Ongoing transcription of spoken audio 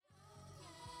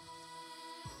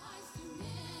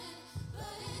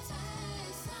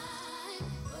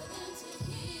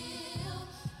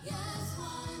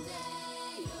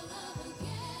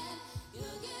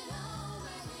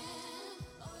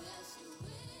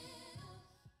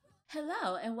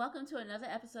Hello, and welcome to another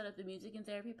episode of the Music and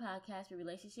Therapy Podcast with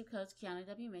relationship coach Kiana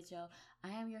W. Mitchell.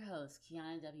 I am your host,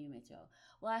 Kiana W. Mitchell.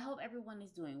 Well, I hope everyone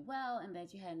is doing well and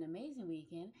that you had an amazing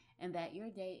weekend and that your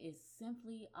day is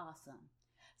simply awesome.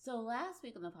 So last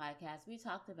week on the podcast, we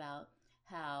talked about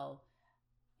how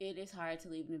it is hard to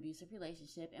leave an abusive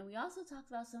relationship, and we also talked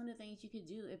about some of the things you could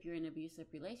do if you're in an abusive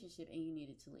relationship and you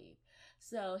needed to leave.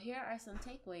 So here are some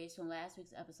takeaways from last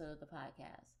week's episode of the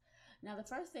podcast. Now, the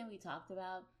first thing we talked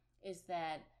about is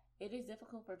that it is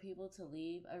difficult for people to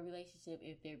leave a relationship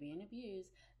if they're being abused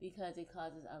because it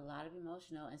causes a lot of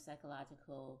emotional and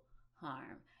psychological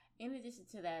harm. In addition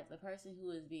to that, the person who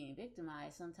is being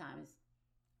victimized sometimes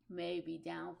may be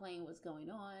downplaying what's going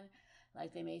on.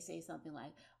 Like they may say something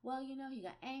like, well, he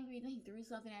got angry, then he threw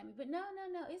something at me. But no,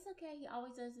 it's okay. He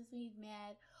always does this when he's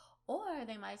mad. Or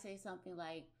they might say something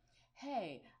like,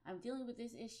 hey, I'm dealing with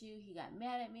this issue. He got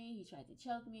mad at me. He tried to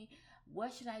choke me.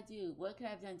 What should I do? What could I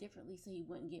have done differently so he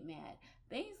wouldn't get mad?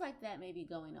 Things like that may be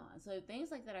going on. So if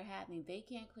things like that are happening, they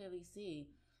can't clearly see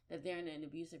that they're in an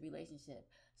abusive relationship.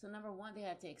 So number one, they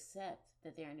have to accept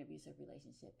that they're in an abusive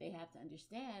relationship. They have to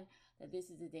understand that this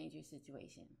is a dangerous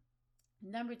situation.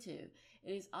 Number two,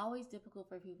 it is always difficult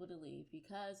for people to leave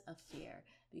because of fear,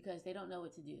 because they don't know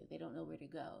what to do. They don't know where to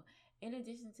go. In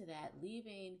addition to that,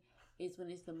 leaving is when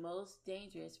it's the most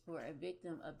dangerous for a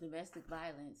victim of domestic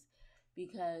violence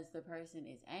because the person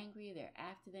is angry, they're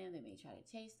after them, they may try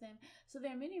to chase them. So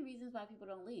there are many reasons why people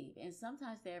don't leave. And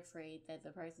sometimes they're afraid that the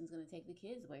person's going to take the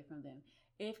kids away from them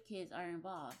if kids are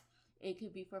involved. It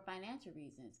could be for financial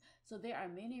reasons. So there are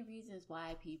many reasons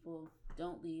why people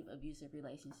don't leave abusive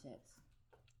relationships.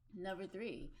 Number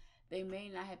three, they may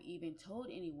not have even told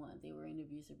anyone they were in an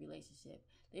abusive relationship.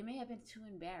 They may have been too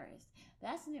embarrassed.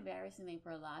 That's an embarrassing thing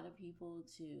for a lot of people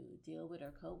to deal with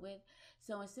or cope with.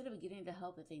 So instead of getting the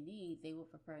help that they need, they would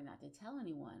prefer not to tell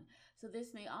anyone. So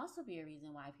this may also be a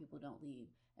reason why people don't leave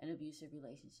an abusive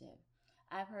relationship.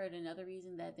 I've heard another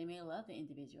reason that they may love the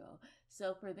individual.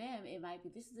 So for them, it might be,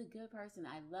 this is a good person.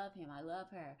 I love him. I love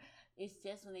her. It's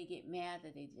just when they get mad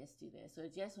that they just do this. So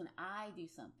it's just when I do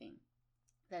something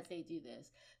that they do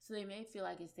this. So they may feel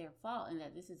like it's their fault and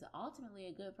that this is ultimately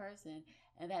a good person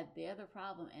and that they're the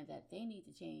problem and that they need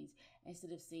to change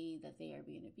instead of seeing that they are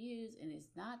being abused and it's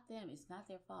not them, it's not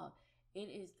their fault. It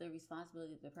is the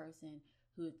responsibility of the person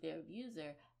who is their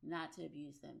abuser not to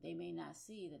abuse them. They may not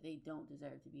see that they don't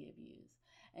deserve to be abused.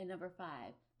 And number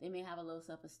five, they may have a low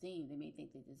self-esteem. They may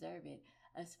think they deserve it,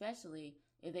 especially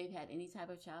if they've had any type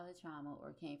of childhood trauma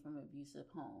or came from an abusive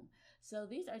home. So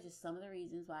these are just some of the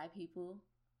reasons why people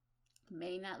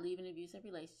may not leave an abusive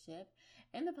relationship.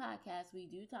 In the podcast, we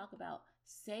do talk about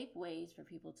safe ways for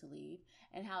people to leave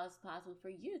and how it's possible for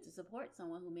you to support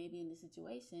someone who may be in this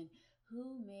situation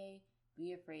who may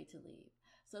be afraid to leave.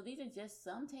 So these are just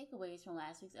some takeaways from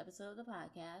last week's episode of the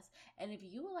podcast. And if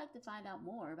you would like to find out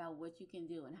more about what you can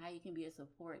do and how you can be a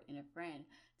support and a friend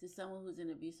to someone who's in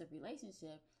an abusive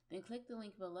relationship, then click the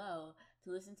link below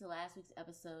to listen to last week's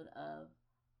episode of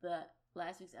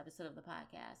the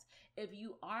podcast. If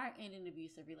you are in an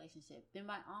abusive relationship, then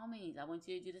by all means, I want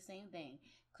you to do the same thing.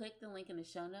 Click the link in the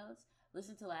show notes,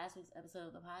 listen to last week's episode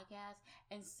of the podcast,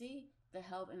 and see the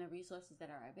help and the resources that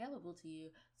are available to you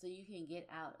so you can get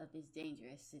out of this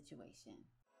dangerous situation.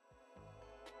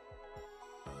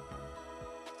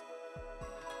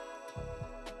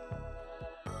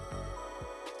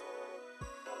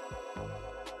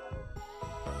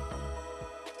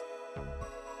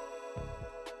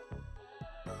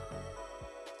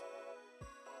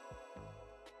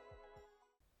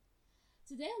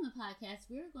 Today on the podcast,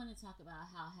 we're going to talk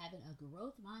about how having a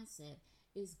growth mindset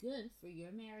is good for your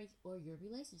marriage or your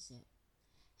relationship.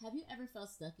 Have you ever felt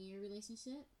stuck in your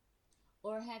relationship?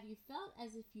 Or have you felt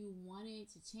as if you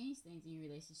wanted to change things in your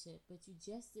relationship, but you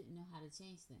just didn't know how to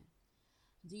change them?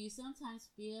 Do you sometimes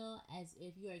feel as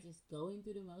if you are just going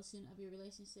through the motion of your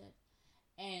relationship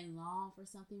and long for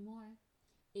something more?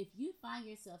 If you find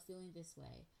yourself feeling this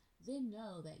way, then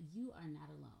know that you are not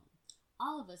alone.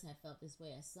 All of us have felt this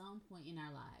way at some point in our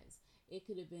lives. It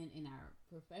could have been in our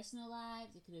professional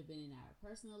lives, it could have been in our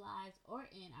personal lives, or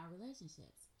in our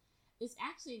relationships. It's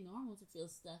actually normal to feel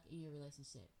stuck in your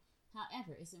relationship.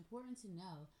 However, it's important to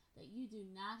know that you do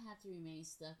not have to remain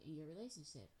stuck in your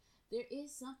relationship. There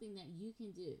is something that you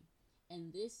can do,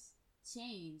 and this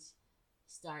change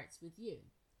starts with you.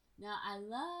 Now, I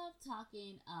love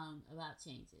talking about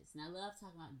changes, and I love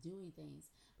talking about doing things,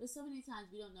 but so many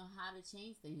times we don't know how to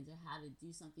change things or how to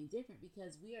do something different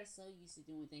because we are so used to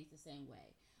doing things the same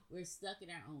way. We're stuck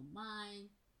in our own mind.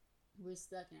 We're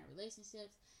stuck in our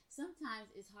relationships.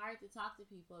 Sometimes it's hard to talk to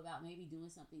people about maybe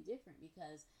doing something different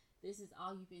because this is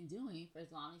all you've been doing for as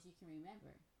long as you can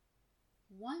remember.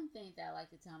 One thing that I like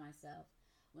to tell myself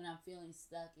when I'm feeling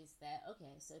stuck is that,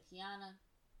 okay, so Kiana,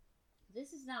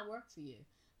 this is not work for you.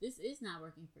 This is not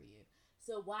working for you.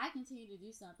 So why continue to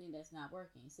do something that's not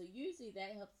working? So usually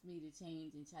that helps me to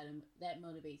change and that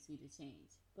motivates me to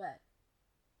change. But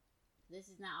this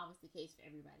is not always the case for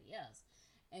everybody else.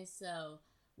 And so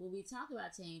when we talk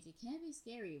about change, it can be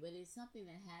scary, but it's something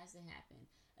that has to happen,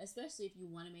 especially if you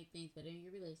want to make things better in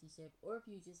your relationship or if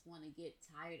you just want to get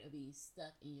tired of being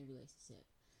stuck in your relationship.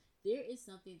 There is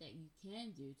something that you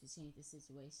can do to change the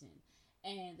situation.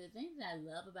 And the thing that I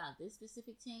love about this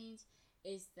specific change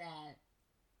is that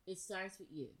it starts with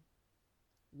you.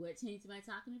 What change am I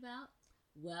talking about?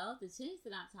 Well, the change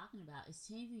that I'm talking about is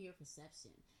changing your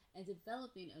perception and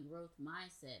developing a growth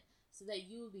mindset so that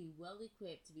you will be well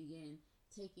equipped to begin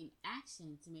taking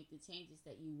action to make the changes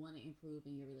that you want to improve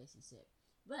in your relationship.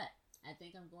 But I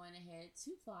think I'm going ahead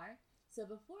too far. So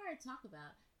before I talk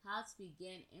about how to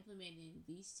begin implementing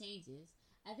these changes,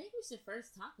 I think we should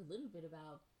first talk a little bit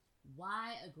about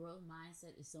why a growth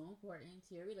mindset is so important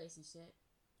to your relationship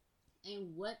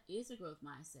and what is a growth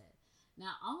mindset.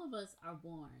 Now, all of us are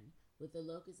born with a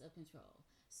locus of control.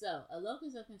 So, a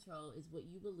locus of control is what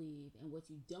you believe and what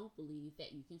you don't believe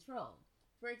that you control.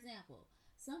 For example,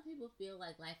 some people feel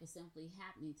like life is simply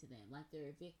happening to them, like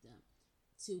they're a victim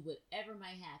to whatever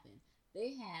might happen.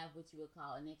 They have what you would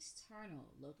call an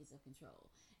external locus of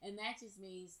control. And that just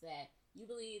means that you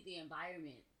believe the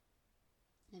environment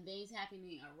and things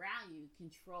happening around you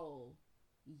control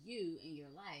you in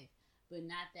your life, but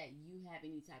not that you have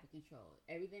any type of control.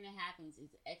 Everything that happens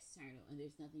is external and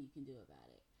there's nothing you can do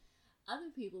about it. Other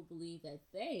people believe that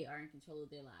they are in control of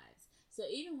their lives. So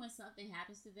even when something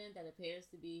happens to them that appears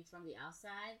to be from the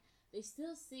outside, they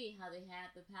still see how they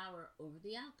have the power over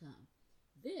the outcome.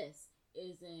 This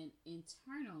is an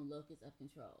internal locus of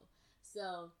control.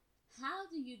 So how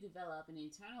do you develop an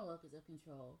internal locus of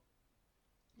control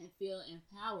and feel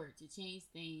empowered to change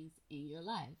things in your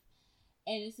life?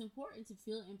 And it's important to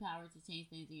feel empowered to change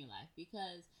things in your life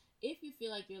because if you feel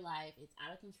like your life is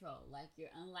out of control, like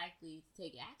you're unlikely to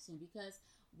take action, because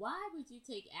why would you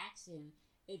take action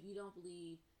if you don't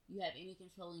believe you have any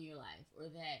control in your life or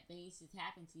that things just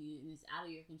happen to you and it's out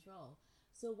of your control?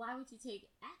 So why would you take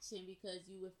action? Because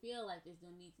you would feel like there's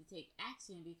no need to take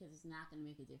action because it's not going to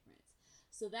make a difference.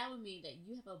 So that would mean that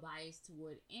you have a bias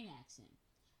toward inaction,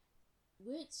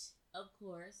 which, of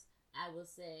course, I will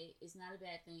say is not a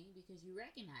bad thing because you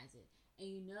recognize it. And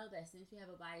you know that since you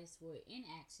have a bias toward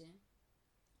inaction,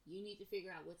 you need to figure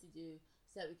out what to do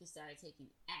so that we can start taking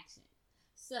action.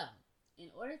 So, in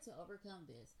order to overcome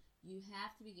this, you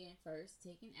have to begin first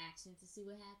taking action to see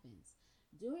what happens.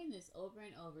 Doing this over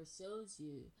and over shows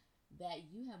you that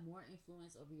you have more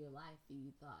influence over your life than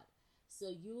you thought.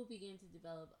 So, you will begin to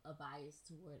develop a bias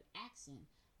toward action,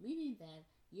 meaning that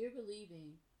you're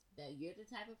believing that you're the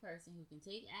type of person who can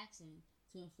take action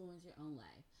to influence your own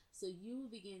life. So you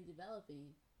will begin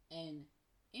developing an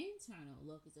internal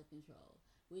locus of control,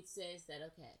 which says that,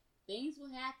 okay, things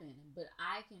will happen, but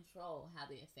I control how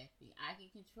they affect me. I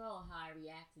can control how I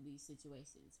react to these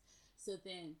situations. So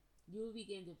then you will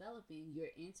begin developing your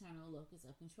internal locus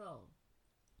of control,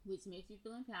 which makes you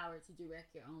feel empowered to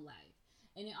direct your own life.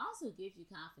 And it also gives you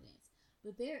confidence.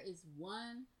 But there is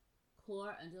one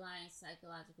core underlying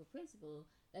psychological principle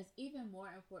that's even more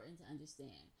important to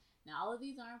understand. Now, all of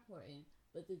these are important,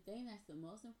 but the thing that's the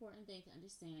most important thing to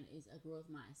understand is a growth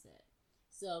mindset.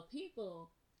 So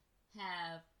people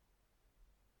have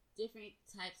different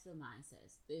types of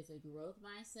mindsets. There's a growth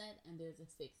mindset and there's a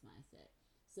fixed mindset.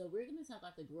 So we're going to talk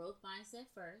about the growth mindset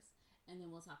first, and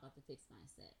then we'll talk about the fixed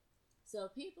mindset.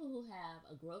 So people who have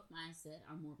a growth mindset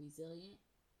are more resilient.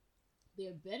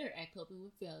 They're better at coping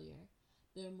with failure.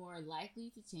 They're more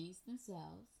likely to change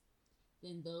themselves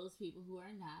than those people who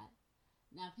are not.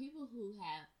 Now, people who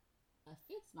have a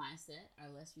fixed mindset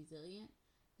are less resilient.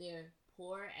 They're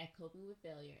poor at coping with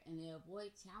failure, and they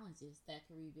avoid challenges that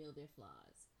can reveal their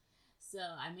flaws. So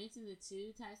I mentioned the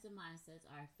two types of mindsets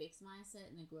are a fixed mindset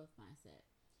and a growth mindset.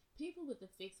 People with a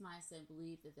fixed mindset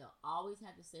believe that they'll always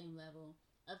have the same level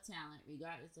of talent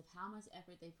regardless of how much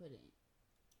effort they put in.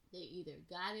 They either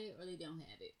got it or they don't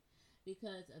have it.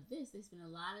 Because of this, they spend a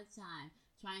lot of time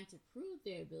trying to prove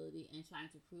their ability and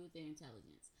trying to prove their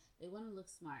intelligence. They want to look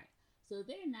smart. So if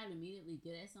they're not immediately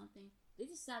good at something, they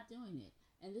just stop doing it.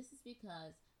 And this is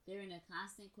because they're in a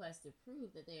constant quest to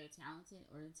prove that they are talented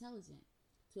or intelligent.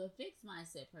 To a fixed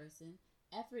mindset person,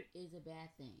 effort is a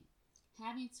bad thing.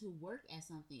 Having to work at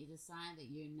something is a sign that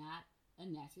you're not a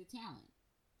natural talent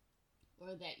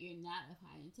or that you're not of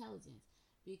high intelligence.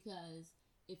 Because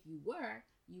if you were,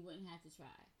 you wouldn't have to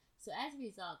try. So as a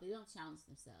result, they don't challenge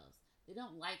themselves. They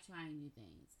don't like trying new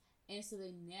things. And so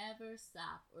they never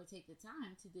stop or take the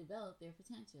time to develop their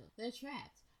potential. They're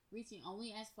trapped, reaching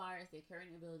only as far as their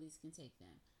current abilities can take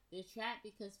them. They're trapped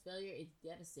because failure is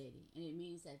devastating, and it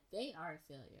means that they are a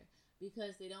failure.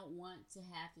 Because they don't want to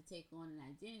have to take on an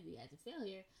identity as a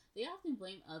failure, they often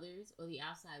blame others or the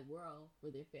outside world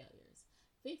for their failures.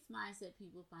 Fixed mindset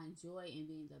people find joy in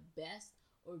being the best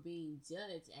or being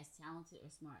judged as talented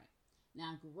or smart.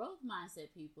 Now, growth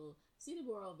mindset people see the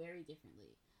world very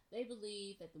differently. They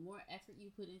believe that the more effort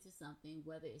you put into something,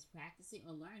 whether it's practicing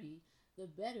or learning, the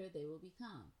better they will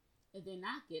become. If they're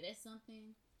not good at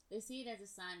something, they see it as a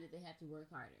sign that they have to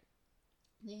work harder.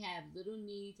 They have little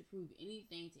need to prove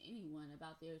anything to anyone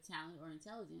about their talent or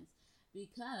intelligence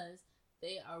because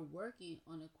they are working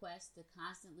on a quest to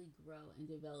constantly grow and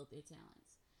develop their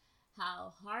talents.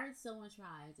 How hard someone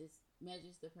tries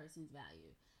measures the person's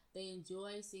value. They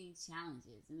enjoy seeing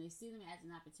challenges and they see them as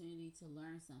an opportunity to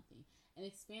learn something and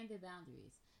expand their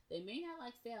boundaries. They may not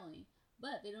like failing,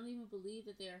 but they don't even believe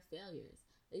that they are failures.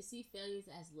 They see failures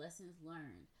as lessons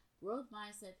learned. Growth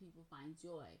mindset people find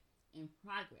joy and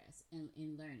progress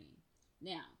in learning.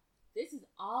 Now, this is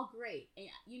all great. And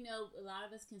a lot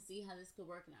of us can see how this could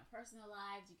work in our personal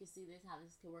lives. You can see how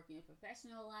this could work in your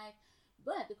professional life.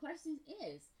 But the question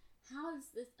is, how does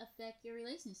this affect your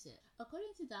relationship?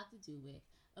 According to Dr. Dewick,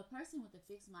 a person with a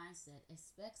fixed mindset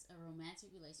expects a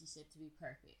romantic relationship to be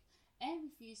perfect and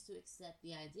refuses to accept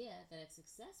the idea that a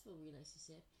successful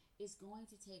relationship is going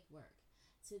to take work.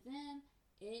 To them,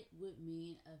 it would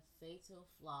mean a fatal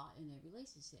flaw in their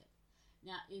relationship.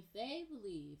 Now, if they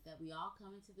believe that we all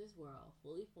come into this world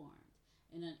fully formed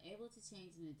and unable to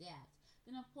change and adapt,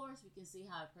 then of course we can see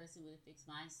how a person with a fixed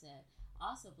mindset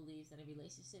also believes that a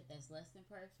relationship that's less than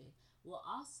perfect will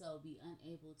also be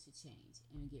unable to change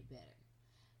and get better.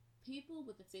 People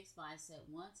with a fixed mindset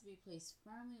want to be placed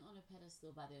firmly on a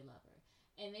pedestal by their lover,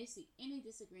 and they see any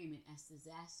disagreement as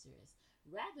disastrous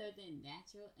rather than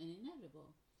natural and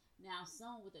inevitable. Now,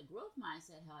 someone with a growth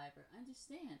mindset, however,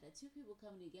 understand that two people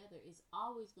coming together is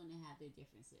always going to have their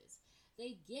differences.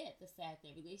 They get the fact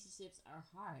that relationships are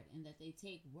hard and that they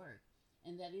take work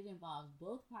and that it involves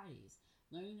both parties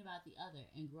learning about the other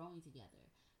and growing together,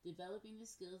 developing the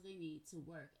skills they need to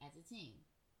work as a team.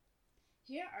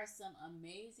 Here are some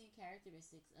amazing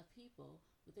characteristics of people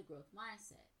with a growth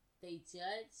mindset. They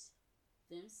judge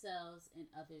themselves and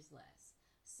others less.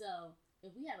 So,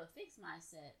 if we have a fixed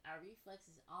mindset, our reflex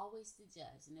is always to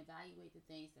judge and evaluate the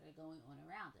things that are going on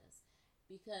around us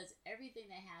because everything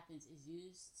that happens is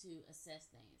used to assess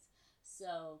things.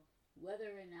 So, whether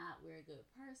or not we're a good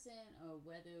person or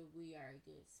whether we are a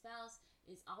good spouse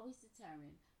is always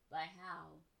determined by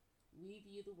how we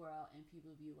view the world and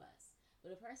people view us.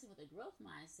 But a person with a growth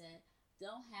mindset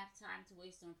don't have time to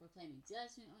waste on proclaiming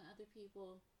judgment on other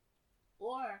people,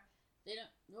 or they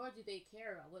don't, nor do they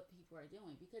care about what people are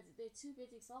doing because they're too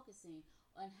busy focusing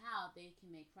on how they can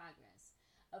make progress.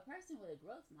 A person with a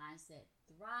growth mindset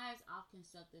thrives off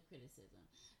constructive criticism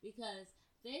because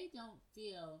they don't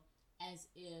feel as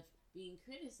if being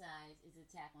criticized is an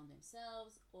attack on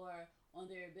themselves or on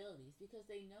their abilities because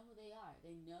they know who they are.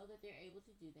 They know that they're able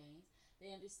to do things.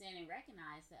 They understand and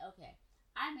recognize that, okay,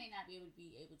 I may not be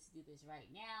able to do this right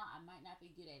now. I might not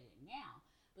be good at it now.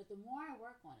 But the more I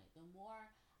work on it, the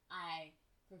more I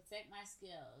perfect my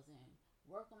skills and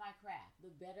work on my craft,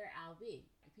 the better I'll be.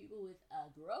 People with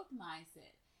a growth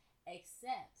mindset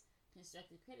accept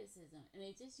constructive criticism and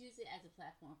they just use it as a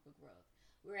platform for growth.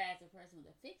 Whereas a person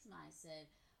with a fixed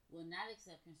mindset will not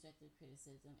accept constructive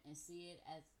criticism and see it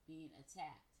as being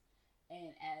attacked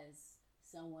and as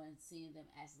someone seeing them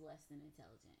as less than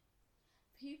intelligent.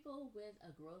 People with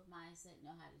a growth mindset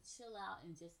know how to chill out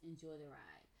and just enjoy the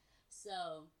ride.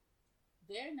 So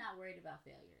they're not worried about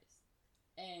failures.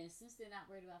 And since they're not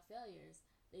worried about failures,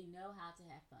 they know how to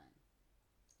have fun.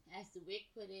 As DeWick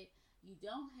put it, you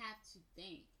don't have to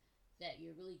think that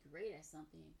you're really great at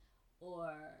something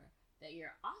or that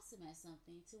you're awesome at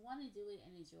something to want to do it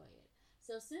and enjoy it.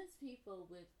 So since people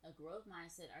with a growth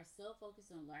mindset are so focused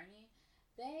on learning,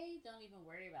 they don't even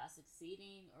worry about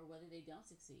succeeding or whether they don't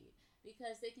succeed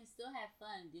because they can still have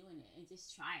fun doing it and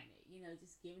just trying it,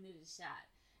 just giving it a shot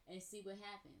and see what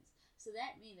happens. So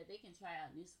that means that they can try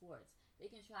out new sports. They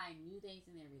can try new things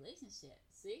in their relationship.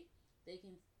 See? They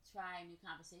can try new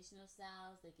conversational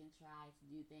styles. They can try to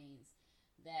do things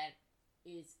that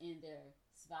is in their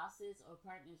spouse's or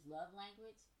partner's love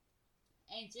language.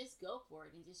 And just go for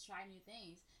it and just try new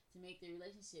things to make the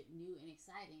relationship new and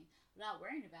exciting without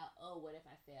worrying about, oh, what if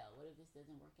I fail? What if this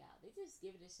doesn't work out? They just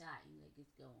give it a shot and let it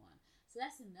go on. So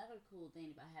that's another cool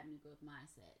thing about having a growth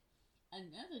mindset.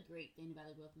 Another great thing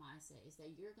about a growth mindset is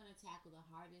that you're going to tackle the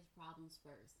hardest problems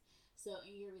first. So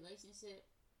in your relationship,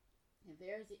 if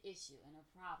there's an issue and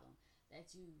a problem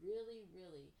that you really,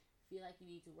 really feel like you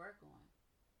need to work on,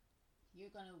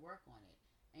 you're going to work on it,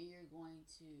 and you're going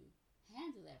to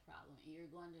handle that problem, and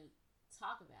you're going to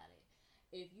talk about it.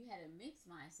 If you had a mixed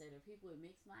mindset, or people with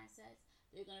mixed mindsets,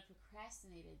 they're going to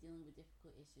procrastinate at dealing with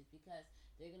difficult issues because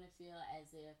they're going to feel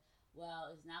as if,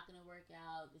 well, it's not going to work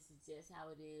out. This is just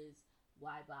how it is.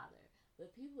 Why bother?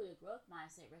 But people with a growth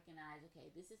mindset recognize,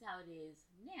 okay, this is how it is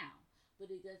now,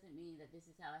 but it doesn't mean that this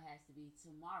is how it has to be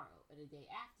tomorrow or the day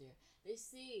after. They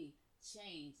see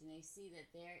change, and they see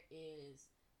that there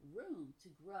is room to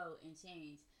grow and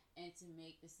change and to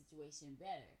make the situation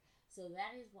better. So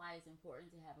that is why it's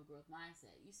important to have a growth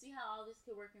mindset. You see how all this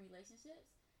could work in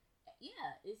relationships?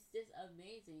 Yeah, it's just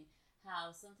amazing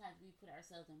how sometimes we put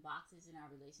ourselves in boxes in our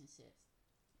relationships.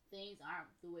 Things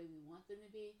aren't the way we want them to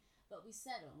be, but we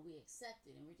settle and we accept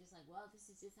it, and we're just like, well, this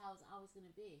is just how it's always going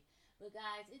to be. But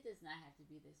guys, it does not have to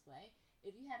be this way.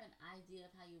 If you have an idea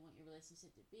of how you want your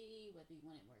relationship to be, whether you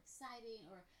want it more exciting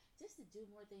or just to do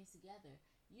more things together,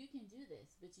 you can do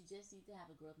this, but you just need to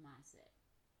have a growth mindset.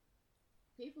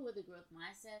 People with a growth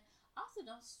mindset also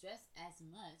don't stress as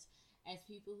much as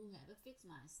people who have a fixed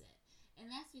mindset. And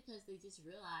that's because they just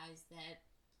realize that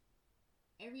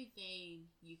everything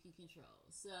you can control.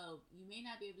 So you may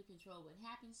not be able to control what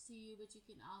happens to you, but you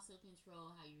can also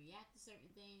control how you react to certain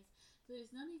things. So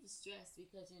there's no need to stress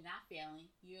because you're not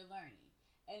failing, you're learning.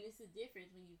 And it's a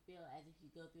difference when you feel as if you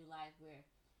go through life where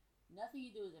nothing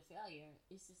you do is a failure.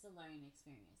 It's just a learning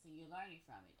experience, and you're learning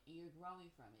from it, and you're growing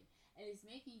from it, and it's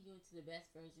making you into the best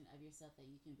version of yourself that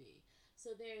you can be.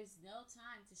 So there's no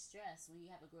time to stress when you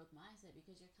have a growth mindset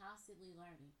because you're constantly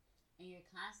learning, and you're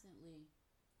constantly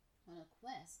on a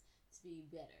quest to be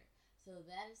better. So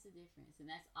that is the difference, and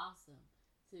that's awesome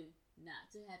to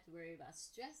not to have to worry about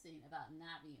stressing about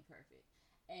not being perfect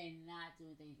and not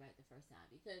doing things right the first time,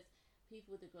 because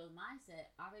people with a growth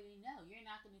mindset already know you're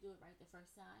not going to do it right the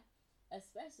first time,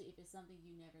 especially if it's something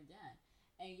you've never done.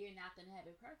 And you're not going to have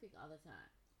it perfect all the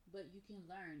time, but you can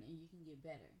learn and you can get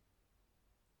better.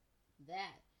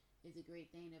 That is a great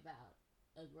thing about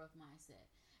a growth mindset.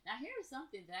 Now, here is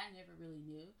something that I never really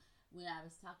knew when I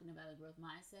was talking about a growth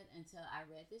mindset until I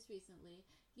read this recently.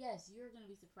 Yes, you're going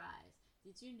to be surprised.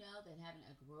 Did you know that having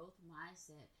a growth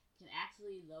mindset can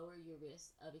actually lower your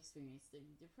risk of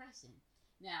experiencing depression?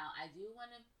 Now, I do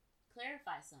want to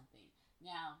clarify something.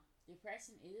 Now,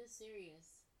 depression is a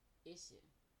serious issue,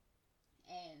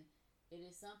 and it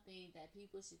is something that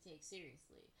people should take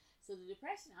seriously. So the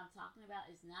depression I'm talking about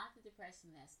is not the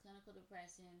depression that's clinical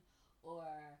depression or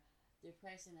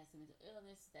depression that's a mental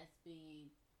illness that's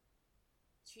being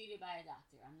treated by a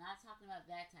doctor. I'm not talking about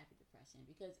that type of depression,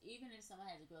 because even if someone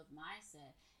has a growth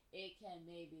mindset, it can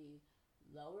maybe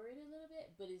lower it a little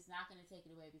bit, but it's not going to take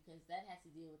it away because that has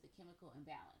to deal with the chemical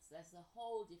imbalance. That's a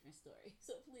whole different story.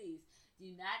 So please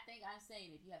do not think I'm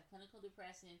saying if you have clinical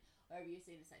depression or if you're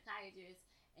seeing a psychiatrist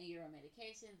and you're on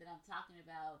medication that I'm talking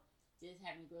about just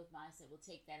having a growth mindset will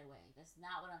take that away. That's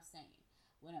not what I'm saying.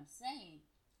 What I'm saying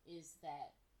is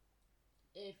that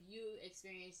if you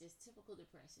experience this typical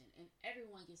depression, and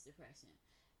everyone gets depression,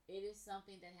 it is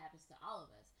something that happens to all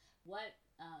of us. What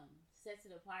sets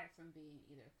it apart from being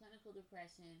either clinical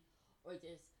depression or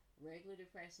just regular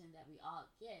depression that we all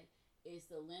get is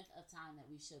the length of time that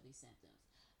we show these symptoms.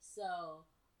 So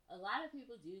a lot of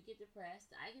people do get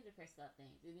depressed. I get depressed about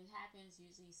things, and it happens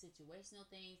usually situational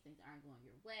things. Things aren't going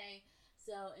your way.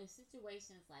 So in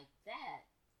situations like that,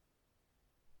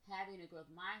 having a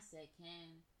growth mindset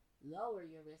can lower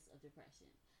your risk of depression.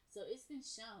 So it's been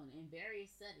shown in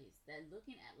various studies that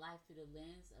looking at life through the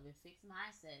lens of a fixed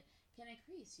mindset can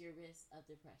increase your risk of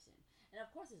depression. And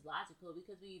of course, it's logical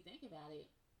because when you think about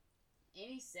it,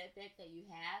 any setback that you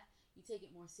have, you take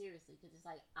it more seriously because it's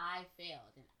like, I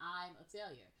failed and I'm a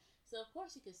failure. So of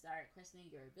course you can start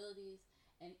questioning your abilities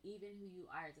and even who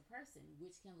you are as a person,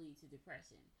 which can lead to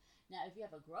depression. Now, if you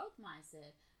have a growth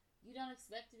mindset, you don't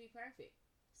expect to be perfect.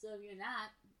 So if you're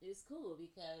not, it's cool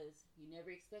because you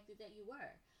never expected that you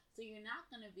were. So you're not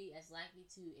going to be as likely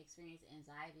to experience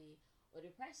anxiety or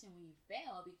depression when you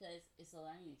fail because it's a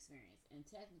learning experience. And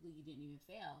technically you didn't even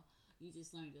fail. You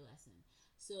just learned a lesson.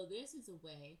 So this is a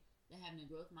way that having a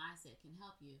growth mindset can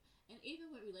help you. And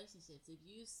even with relationships, if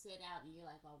you sit out and you're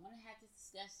like, well, I want to have this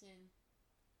discussion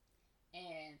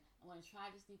and I want to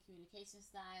try this new communication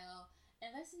style,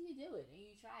 and let's say you do it and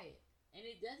you try it and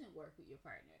it doesn't work with your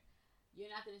partner. You're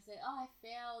not going to say, oh, I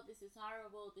failed, this is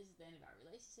horrible, this is the end of our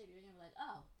relationship. You're going to be like,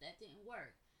 oh, that didn't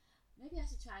work. Maybe I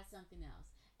should try something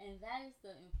else. And that is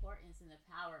the importance and the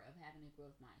power of having a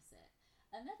growth mindset.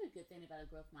 Another good thing about a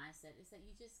growth mindset is that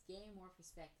you just gain more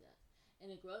perspective.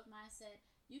 In a growth mindset,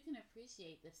 you can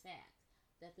appreciate the fact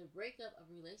that the breakup of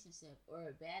a relationship or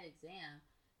a bad exam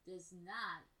does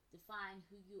not define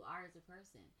who you are as a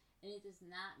person. And it does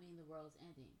not mean the world's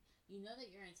ending. You know that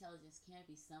your intelligence can't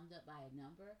be summed up by a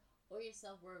number, or your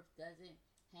self worth doesn't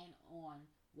hang on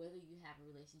whether you have a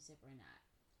relationship or not.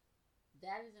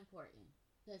 That is important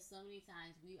because so many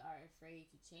times we are afraid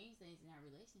to change things in our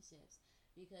relationships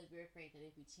because we're afraid that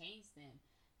if we change them,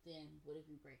 then what if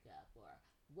we break up? Or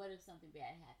what if something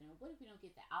bad happened? Or what if we don't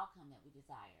get the outcome that we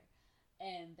desire?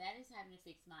 And that is having a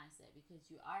fixed mindset because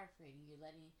you are afraid and you're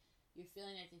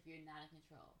feeling as if you're not in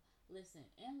control. Listen,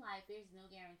 in life, there's no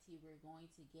guarantee we're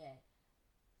going to get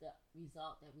the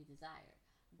result that we desire.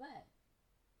 But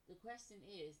the question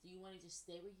is, do you want to just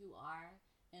stay where you are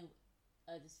in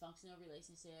a dysfunctional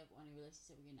relationship or in a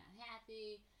relationship where you're not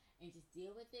happy and just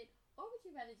deal with it? Or would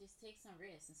you rather just take some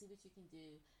risks and see what you can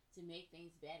do to make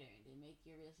things better and to make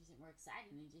your relationship more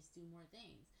exciting and just do more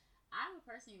things? I would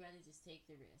personally rather just take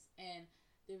the risk. And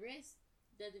the risk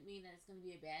doesn't mean that it's going to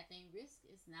be a bad thing. Risk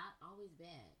is not always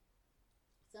bad.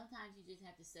 Sometimes you just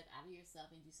have to step out of yourself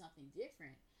and do something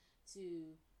different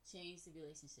to change the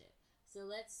relationship. So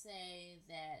let's say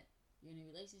that you're in a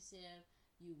relationship,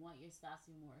 you want your spouse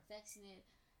to be more affectionate,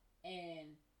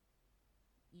 and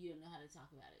you don't know how to talk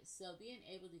about it. So being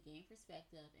able to gain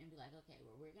perspective and be like, okay,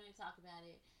 well, we're going to talk about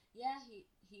it. Yeah,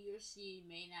 he or she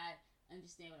may not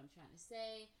understand what I'm trying to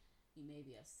say. He may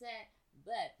be upset,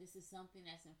 but this is something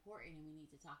that's important and we need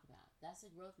to talk about. That's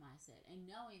a growth mindset. And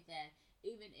knowing that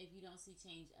even if you don't see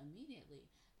change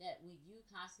immediately, that when you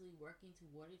constantly working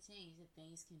toward a change, that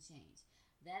things can change.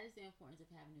 That is the importance of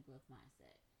having a growth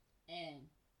mindset. And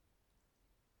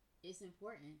it's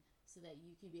important so that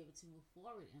you can be able to move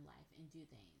forward in life and do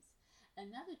things.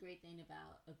 Another great thing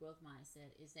about a growth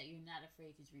mindset is that you're not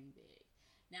afraid to dream big.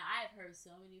 Now, I've heard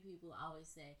so many people always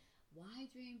say, why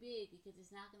dream big? Because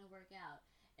it's not going to work out.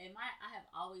 And I have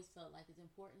always felt like it's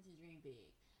important to dream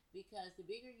big because the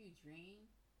bigger you dream,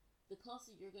 the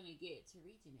closer you're going to get to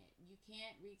reaching it. You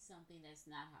can't reach something that's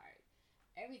not hard.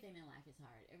 Everything in life is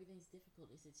hard. Everything's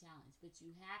difficult. It's a challenge. But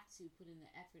you have to put in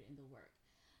the effort and the work.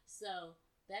 So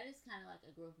that is kind of like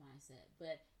a growth mindset.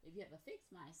 But if you have a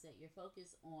fixed mindset, you're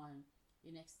focused on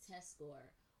your next test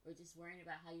score or just worrying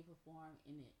about how you perform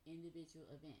in an individual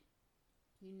event.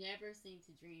 You never seem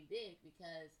to dream big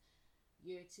because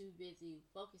you're too busy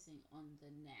focusing on the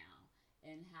now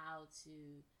and how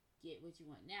to get what you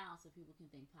want now so people can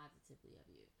think positively of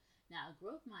you. Now, a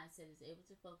growth mindset is able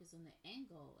to focus on the end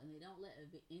goal and they don't let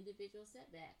individual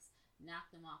setbacks knock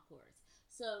them off course.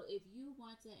 So if you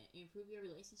want to improve your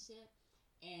relationship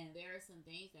and there are some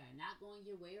things that are not going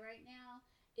your way right now,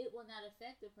 it will not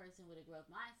affect the person with a growth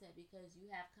mindset because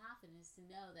you have confidence to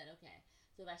know that, okay,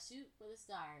 so if I shoot for the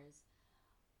stars,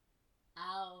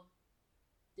 I'll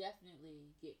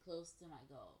definitely get close to my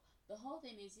goal. The whole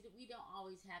thing is we don't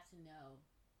always have to know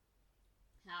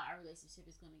how our relationship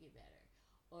is going to get better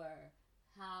or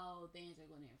how things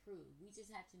are going to improve. We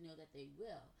just have to know that they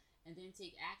will and then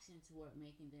take action toward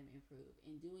making them improve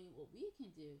and doing what we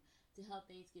can do to help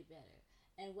things get better.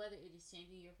 And whether it is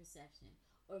changing your perception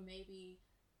or maybe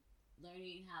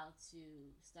learning how to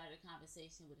start a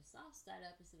conversation with a soft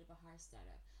startup instead of a hard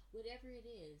startup, whatever it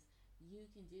is, you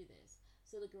can do this.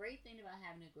 So the great thing about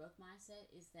having a growth mindset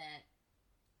is that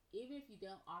even if you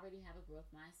don't already have a growth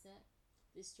mindset,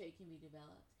 this trait can be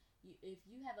developed. If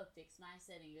you have a fixed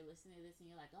mindset and you're listening to this and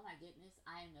you're like, oh my goodness,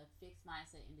 I am a fixed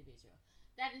mindset individual,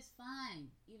 that is fine.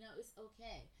 It's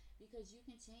okay because you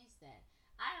can change that.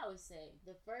 I always say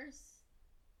the first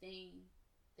thing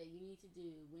that you need to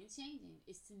do when changing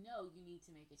is to know you need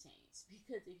to make a change,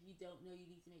 because if you don't know you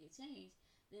need to make a change,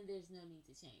 then there's no need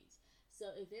to change. So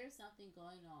if there's something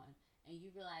going on and you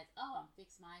realize, oh, I'm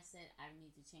fixed mindset, I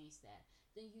need to change that,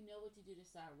 then you know what to do to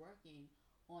start working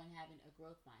on having a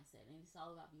growth mindset. And it's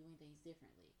all about viewing things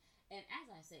differently. And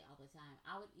as I say all the time,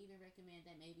 I would even recommend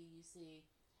that maybe you see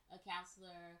a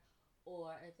counselor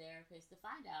or a therapist to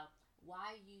find out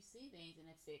why you see things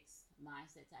in a fixed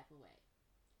mindset type of way.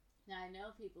 Now, I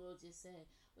know people will just say,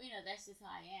 well, that's just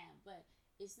how I am. But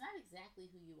it's not exactly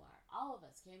who you are. All of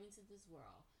us came into this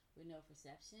world with no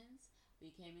perceptions. We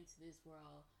came into this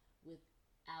world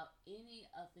without any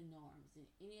of the norms and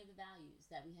any of the values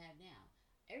that we have now.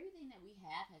 Everything that we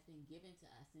have has been given to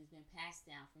us and has been passed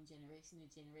down from generation to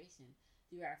generation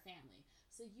through our family.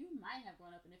 So you might have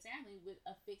grown up in a family with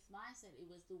a fixed mindset. It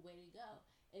was the way to go.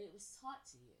 And it was taught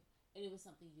to you. And it was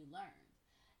something you learned.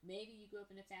 Maybe you grew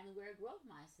up in a family where a growth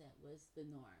mindset was the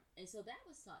norm. And so that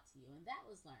was taught to you and that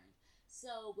was learned.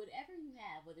 So whatever you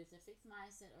have, whether it's a fixed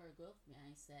mindset or a growth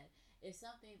mindset, is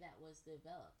something that was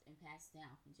developed and passed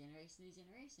down from generation to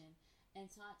generation and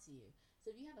taught to you. So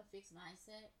if you have a fixed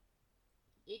mindset,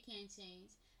 It can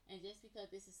change. And just because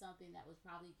this is something that was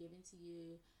probably given to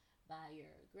you by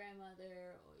your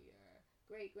grandmother or your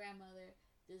great grandmother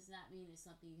does not mean it's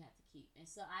something you have to keep. And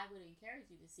so I would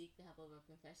encourage you to seek the help of a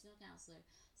professional counselor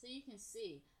so you can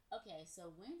see, okay,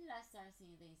 so when did I start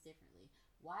seeing things differently?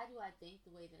 Why do I think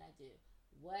the way that I do?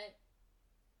 What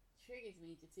triggers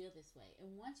me to feel this way?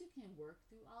 And once you can work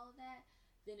through all of that,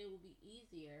 then it will be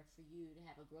easier for you to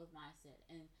have a growth mindset.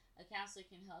 And a counselor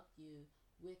can help you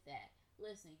with that.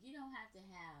 Listen, you don't have to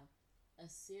have a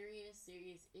serious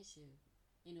issue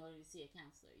in order to see a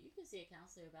counselor. You can see a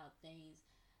counselor about things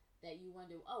that you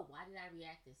wonder, oh, why did I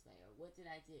react this way? Or what did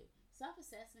I do?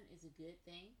 Self-assessment is a good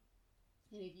thing.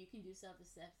 And if you can do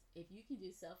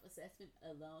self-assessment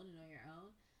alone and on your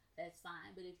own, that's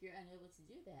fine. But if you're unable to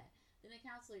do that, then a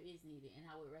counselor is needed. And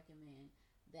I would recommend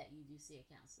that you do see a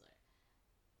counselor.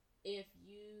 If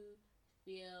you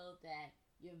feel that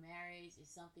your marriage is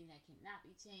something that cannot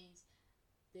be changed,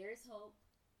 there is hope.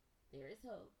 There is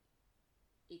hope.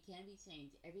 It can be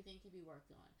changed. Everything can be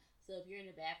worked on. So if you're in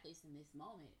a bad place in this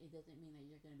moment, it doesn't mean that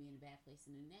you're going to be in a bad place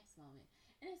in the next moment.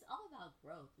 And it's all about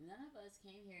growth. None of us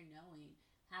came here knowing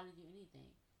how to do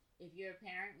anything. If you're a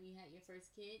parent when you had your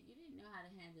first kid, you didn't know how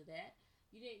to handle that.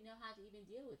 You didn't know how to even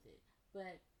deal with it.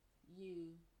 But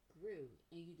you grew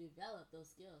and you developed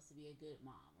those skills to be a good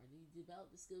mom, or you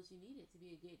developed the skills you needed to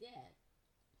be a good dad.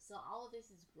 So all of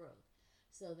this is growth.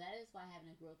 So that is why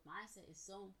having a growth mindset is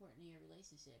so important in your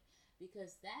relationship,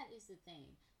 because that is the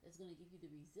thing that's going to give you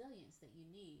the resilience that you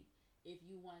need if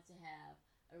you want to have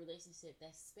a relationship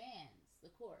that spans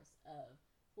the course of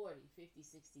 40, 50,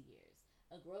 60 years.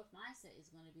 A growth mindset is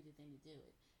going to be the thing to do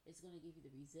it. It's going to give you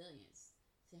the resilience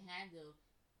to handle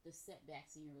the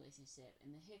setbacks in your relationship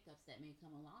and the hiccups that may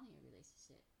come along in your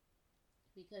relationship,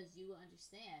 because you will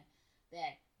understand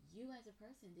that you as a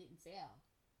person didn't fail.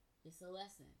 It's a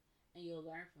lesson, and you'll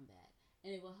learn from that.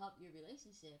 And it will help your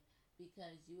relationship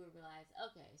because you will realize,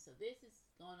 okay, so this is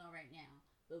going on right now,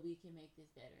 but we can make this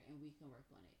better and we can work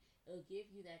on it. It'll give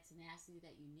you that tenacity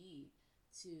that you need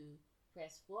to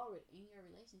press forward in your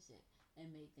relationship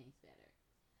and make things better.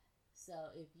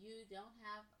 So if you don't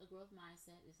have a growth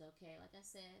mindset, it's okay. Like I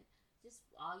said, just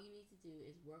all you need to do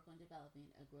is work on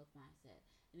developing a growth mindset.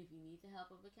 And if you need the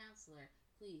help of a counselor,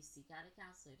 please seek out a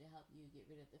counselor to help you get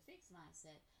rid of the fixed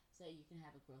mindset so you can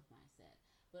have a growth mindset.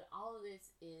 But all of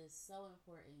this is so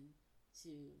important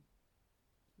to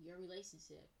your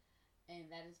relationship.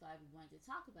 And that is why we wanted to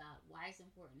talk about why it's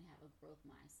important to have a growth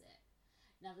mindset.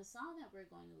 Now, the song that we're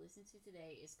going to listen to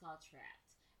today is called Trapped.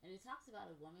 And it talks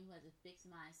about a woman who has a fixed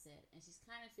mindset and she's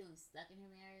kind of feeling stuck in her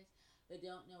marriage, but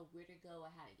don't know where to go or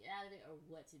how to get out of it or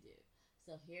what to do.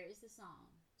 So here is the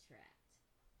song, Trapped.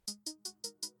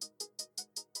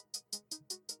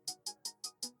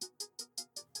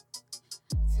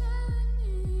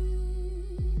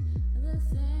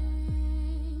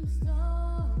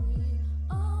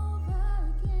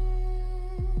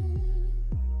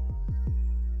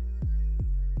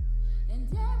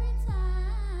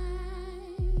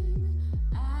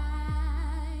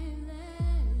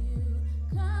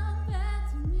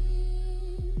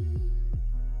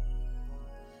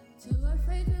 Too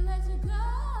afraid to let you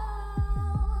go.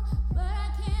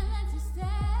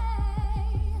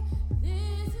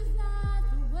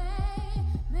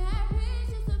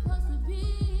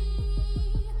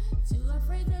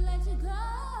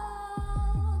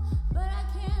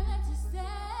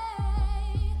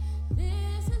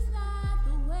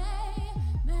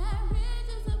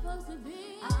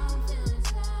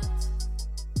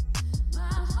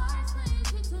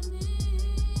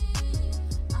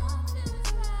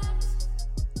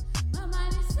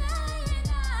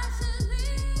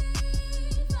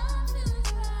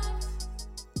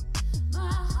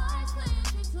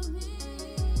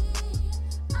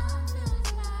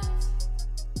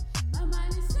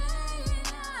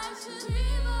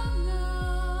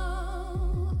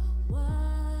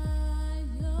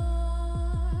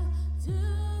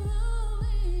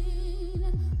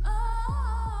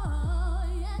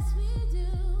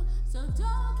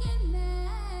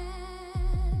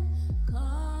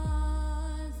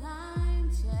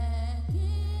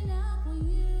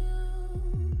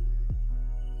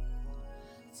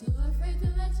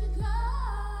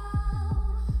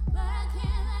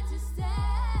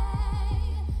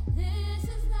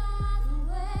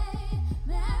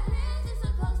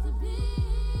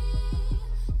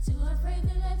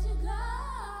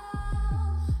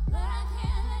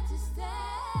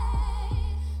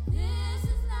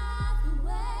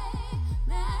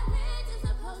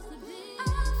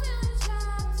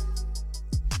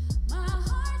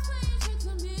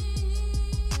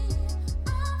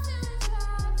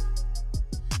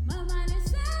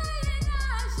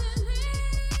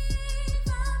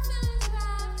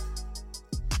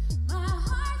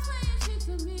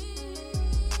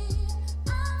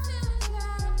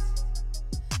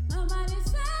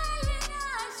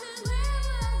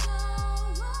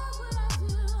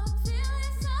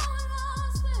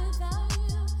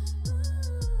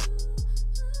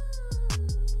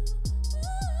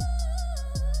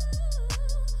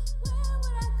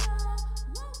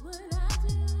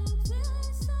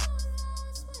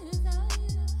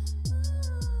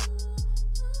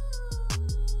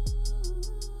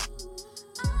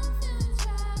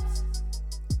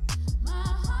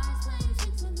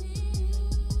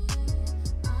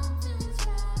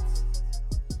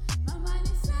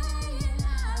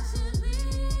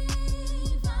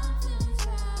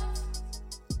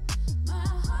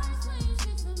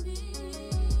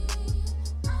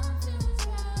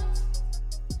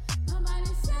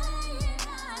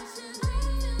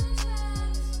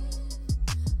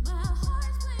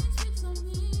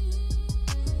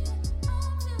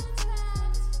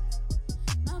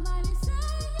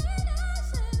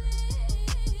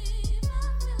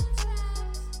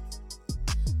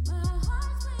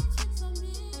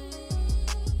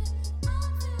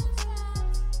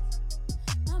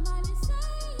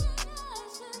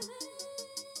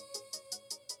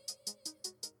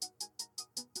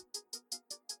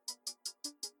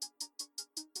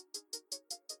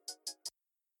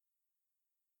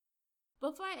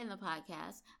 Before I end the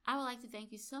podcast, I would like to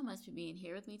thank you so much for being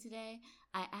here with me today.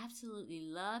 I absolutely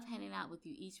love hanging out with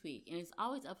you each week, and it's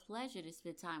always a pleasure to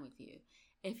spend time with you.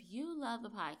 If you love the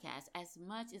podcast as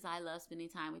much as I love spending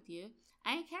time with you,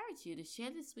 I encourage you to share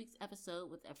this week's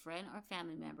episode with a friend or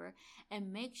family member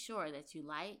and make sure that you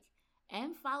like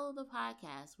and follow the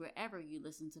podcast wherever you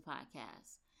listen to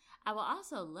podcasts. I will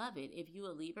also love it if you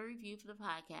will leave a review for the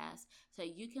podcast so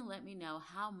you can let me know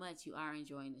how much you are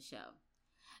enjoying the show.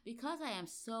 Because I am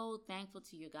so thankful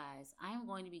to you guys, I am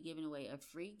going to be giving away a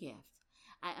free gift.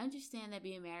 I understand that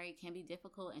being married can be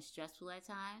difficult and stressful at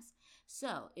times.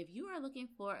 So, if you are looking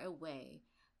for a way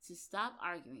to stop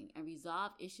arguing and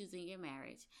resolve issues in your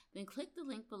marriage, then click the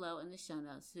link below in the show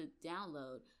notes to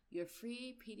download your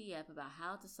free PDF about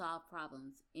how to solve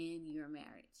problems in your marriage.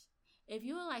 If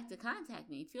you would like to contact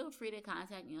me, feel free to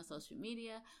contact me on social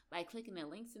media by clicking the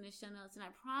links in the show notes, and I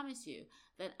promise you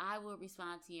that I will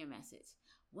respond to your message.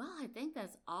 Well, I think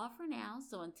that's all for now.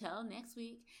 So until next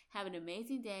week, have an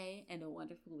amazing day and a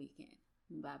wonderful weekend.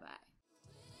 Bye-bye.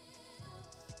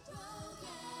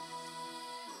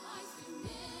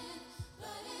 But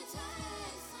it